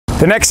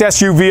The next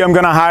SUV I'm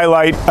going to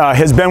highlight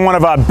has been one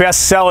of our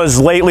best sellers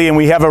lately, and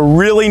we have a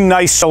really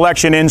nice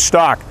selection in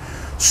stock.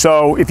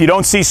 So if you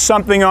don't see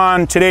something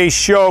on today's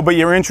show but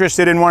you're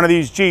interested in one of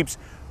these Jeeps,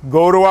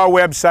 go to our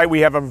website. We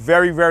have a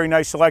very, very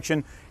nice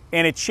selection,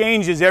 and it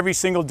changes every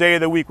single day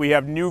of the week. We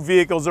have new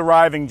vehicles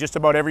arriving just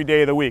about every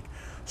day of the week.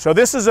 So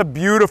this is a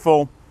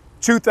beautiful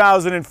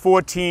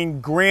 2014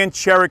 Grand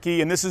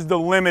Cherokee, and this is the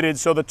limited,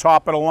 so the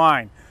top of the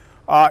line.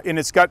 And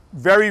it's got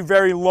very,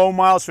 very low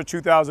miles for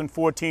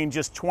 2014,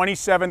 just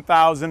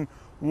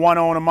 27,001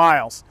 owner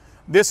miles.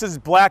 This is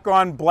black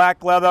on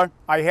black leather.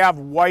 I have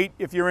white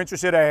if you're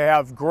interested. I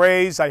have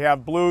grays, I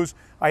have blues.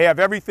 I have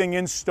everything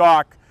in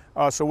stock.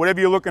 So whatever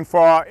you're looking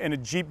for in a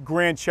Jeep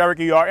Grand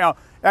Cherokee, or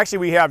actually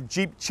we have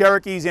Jeep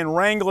Cherokees and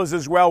Wranglers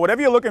as well.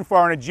 Whatever you're looking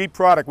for in a Jeep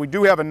product, we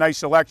do have a nice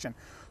selection.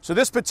 So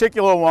this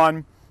particular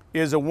one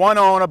is a one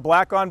owner,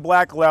 black on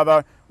black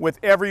leather with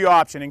every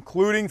option,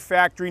 including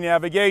factory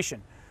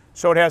navigation.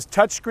 So it has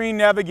touchscreen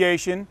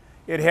navigation,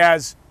 it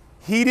has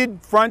heated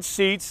front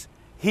seats,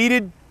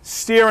 heated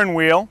steering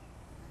wheel,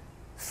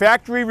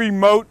 factory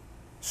remote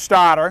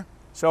starter,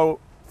 so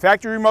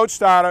factory remote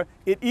starter.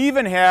 It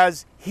even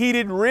has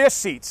heated rear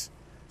seats.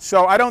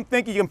 So I don't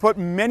think you can put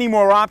many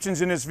more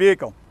options in this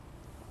vehicle.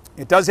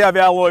 It does have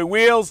alloy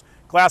wheels,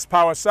 glass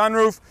power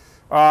sunroof.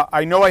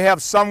 I know I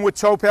have some with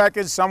tow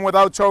packages, some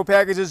without tow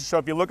packages, so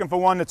if you're looking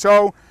for one to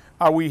tow,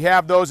 we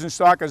have those in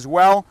stock as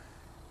well.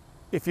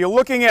 If you're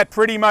looking at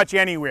pretty much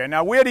anywhere,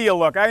 now where do you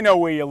look? I know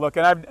where you're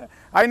looking.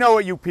 I know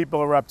what you people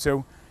are up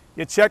to.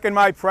 You're checking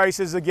my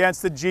prices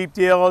against the Jeep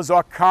dealers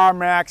or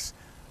CarMax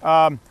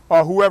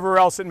or whoever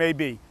else it may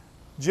be.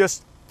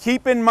 Just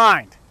keep in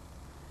mind,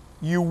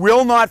 you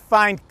will not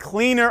find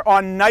cleaner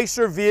or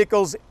nicer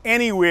vehicles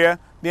anywhere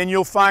than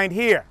you'll find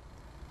here.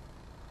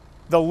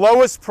 The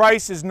lowest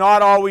price is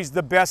not always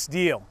the best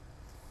deal,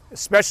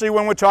 especially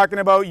when we're talking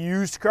about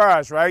used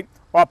cars, right?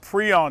 Or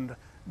pre-owned.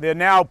 They're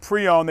now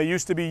pre-owned. They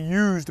used to be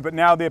used, but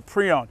now they're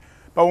pre-owned.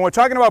 But when we're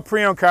talking about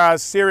pre-owned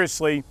cars,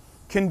 seriously,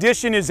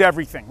 condition is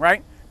everything,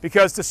 right?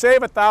 Because to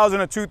save $1,000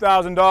 or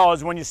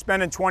 $2,000 when you're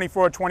spending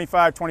 $24,000,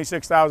 $25,000,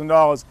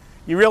 $26,000,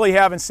 you really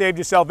haven't saved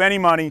yourself any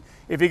money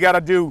if you got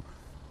to do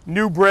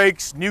new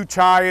brakes, new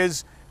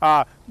tires,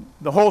 the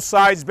whole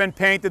side's been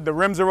painted, the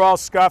rims are all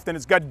scuffed, and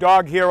it's got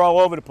dog hair all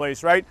over the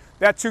place, right?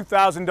 That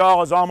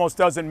 $2,000 almost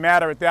doesn't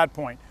matter at that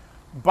point.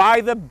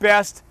 Buy the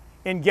best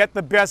and get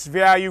the best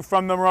value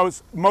from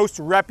the most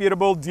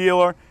reputable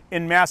dealer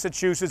in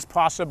Massachusetts,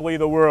 possibly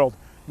the world,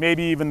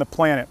 maybe even the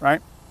planet,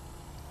 right?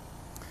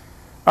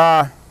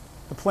 The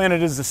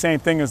planet is the same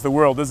thing as the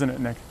world, isn't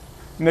it,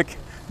 Nick?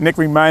 Nick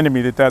reminded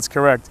me that that's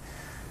correct.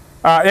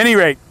 At any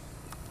rate,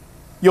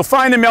 you'll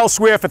find them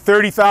elsewhere for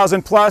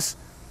 $30,000 plus.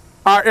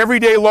 Our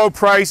everyday low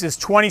price is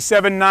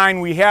 $27,900.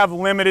 We have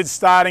limited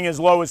starting as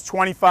low as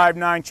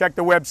 $25,900. Check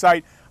the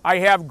website. I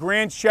have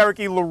Grand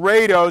Cherokee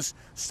Laredos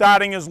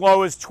starting as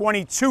low as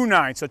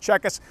 $22,900. So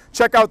check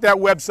out that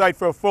website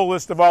for a full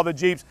list of all the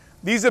Jeeps.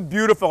 These are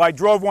beautiful. I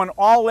drove one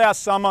all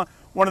last summer,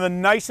 one of the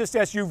nicest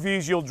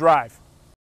SUVs you'll drive.